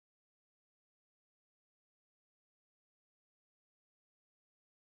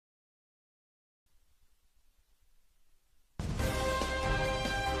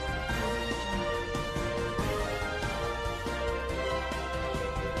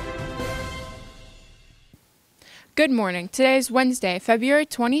Good morning. Today is Wednesday, February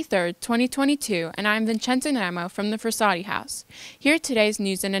 23rd, 2022, and I'm Vincenza Naimo from the Frassati House. Here are today's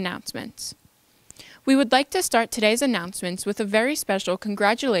news and announcements. We would like to start today's announcements with a very special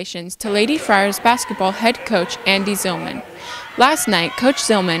congratulations to Lady Friars basketball head coach Andy Zillman. Last night, Coach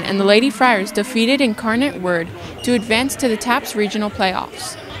Zillman and the Lady Friars defeated Incarnate Word to advance to the TAPS regional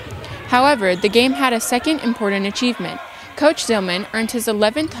playoffs. However, the game had a second important achievement. Coach Zillman earned his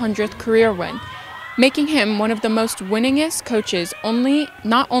 1100th career win, making him one of the most winningest coaches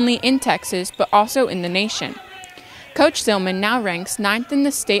not only in Texas but also in the nation. Coach Zillman now ranks 9th in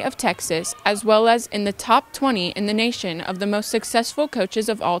the state of Texas as well as in the top 20 in the nation of the most successful coaches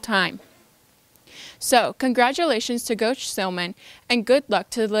of all time. So, congratulations to Coach Zillman and good luck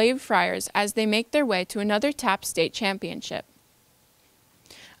to the Lady Friars as they make their way to another TAP state championship.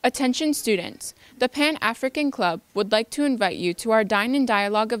 Attention students, the Pan-African Club would like to invite you to our Dine and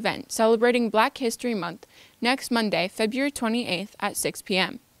Dialogue event celebrating Black History Month next Monday, February 28th at 6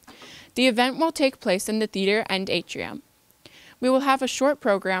 p.m. The event will take place in the theater and atrium. We will have a short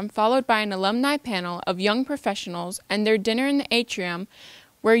program followed by an alumni panel of young professionals and their dinner in the atrium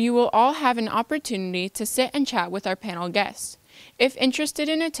where you will all have an opportunity to sit and chat with our panel guests. If interested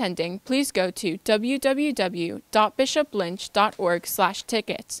in attending, please go to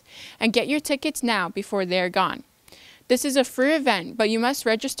www.bishoplynch.org/tickets and get your tickets now before they are gone. This is a free event, but you must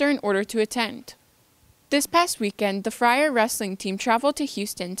register in order to attend. This past weekend, the Friar wrestling team traveled to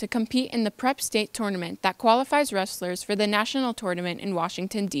Houston to compete in the Prep State Tournament that qualifies wrestlers for the national tournament in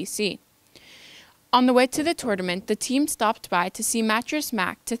Washington, D.C. On the way to the tournament, the team stopped by to see Mattress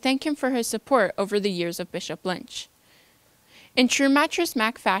Mac to thank him for his support over the years of Bishop Lynch. In true Mattress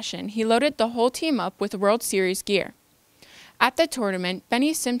Mac fashion, he loaded the whole team up with World Series gear. At the tournament,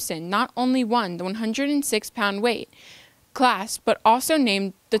 Benny Simpson not only won the 106-pound weight class, but also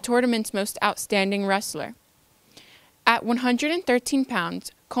named the tournament's most outstanding wrestler. At 113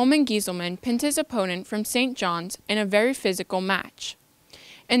 pounds, Coleman Gieselman pinned his opponent from St. John's in a very physical match.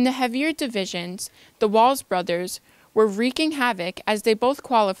 In the heavier divisions, the Walls brothers were wreaking havoc as they both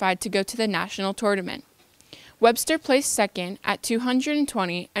qualified to go to the national tournament. Webster placed second at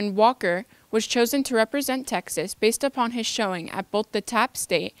 220, and Walker was chosen to represent Texas based upon his showing at both the TAP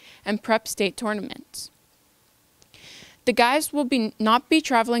State and Prep State tournaments. The guys will not be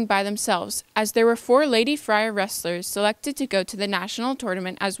traveling by themselves, as there were 4 Lady Friar wrestlers selected to go to the national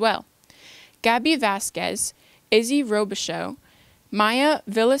tournament as well. Gabby Vasquez, Izzy Robichaux, Maya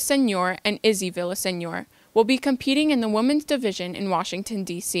Villasenor, and Izzy Villasenor will be competing in the women's division in Washington,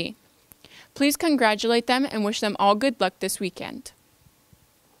 D.C. Please congratulate them and wish them all good luck this weekend.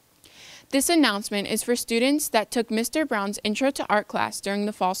 This announcement is for students that took Mr. Brown's Intro to Art class during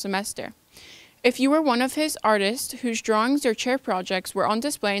the fall semester. If you were one of his artists whose drawings or chair projects were on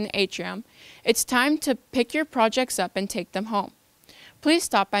display in the atrium, it's time to pick your projects up and take them home. Please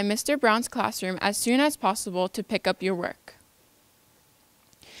stop by Mr. Brown's classroom as soon as possible to pick up your work.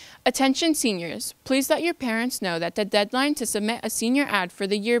 Attention seniors, please let your parents know that the deadline to submit a senior ad for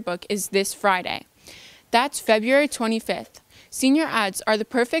the yearbook is this Friday. That's February 25th. Senior ads are the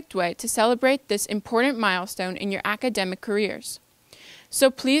perfect way to celebrate this important milestone in your academic careers. So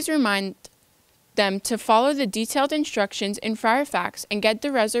please remind them to follow the detailed instructions in Friar Facts and get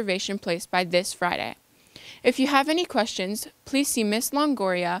the reservation placed by this Friday. If you have any questions, please see Miss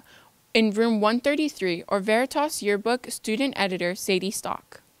Longoria in room 133 or Veritas Yearbook Student Editor Sadie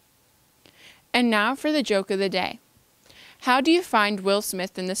Stock. And now for the joke of the day. How do you find Will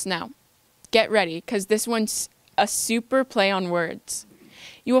Smith in the snow? Get ready, because this one's a super play on words.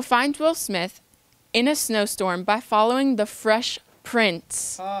 You will find Will Smith in a snowstorm by following the Fresh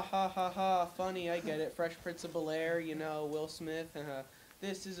Prince. Ha ha ha ha, funny, I get it. Fresh Prince of Bel-Air, you know, Will Smith.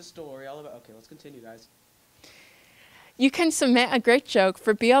 This is a story all about... Okay, let's continue, guys. You can submit a great joke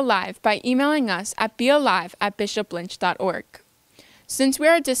for BLLive by emailing us at BLLive@bishoplynch.org. Since we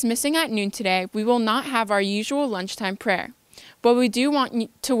are dismissing at noon today, we will not have our usual lunchtime prayer, but we do want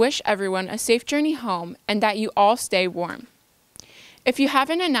to wish everyone a safe journey home and that you all stay warm. If you have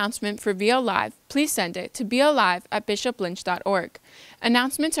an announcement for BLLive, please send it to BLLive@bishoplynch.org.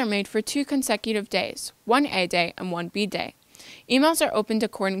 Announcements are made for 2 consecutive days, one A day and one B day. Emails are opened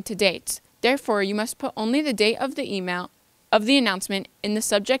according to dates. Therefore, you must put only the date of the announcement in the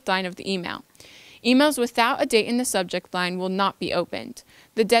subject line of the email. Emails without a date in the subject line will not be opened.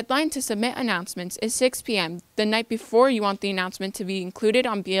 The deadline to submit announcements is 6 p.m. the night before you want the announcement to be included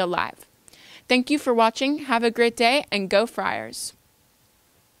on BLLive. Thank you for watching, have a great day, and go Friars!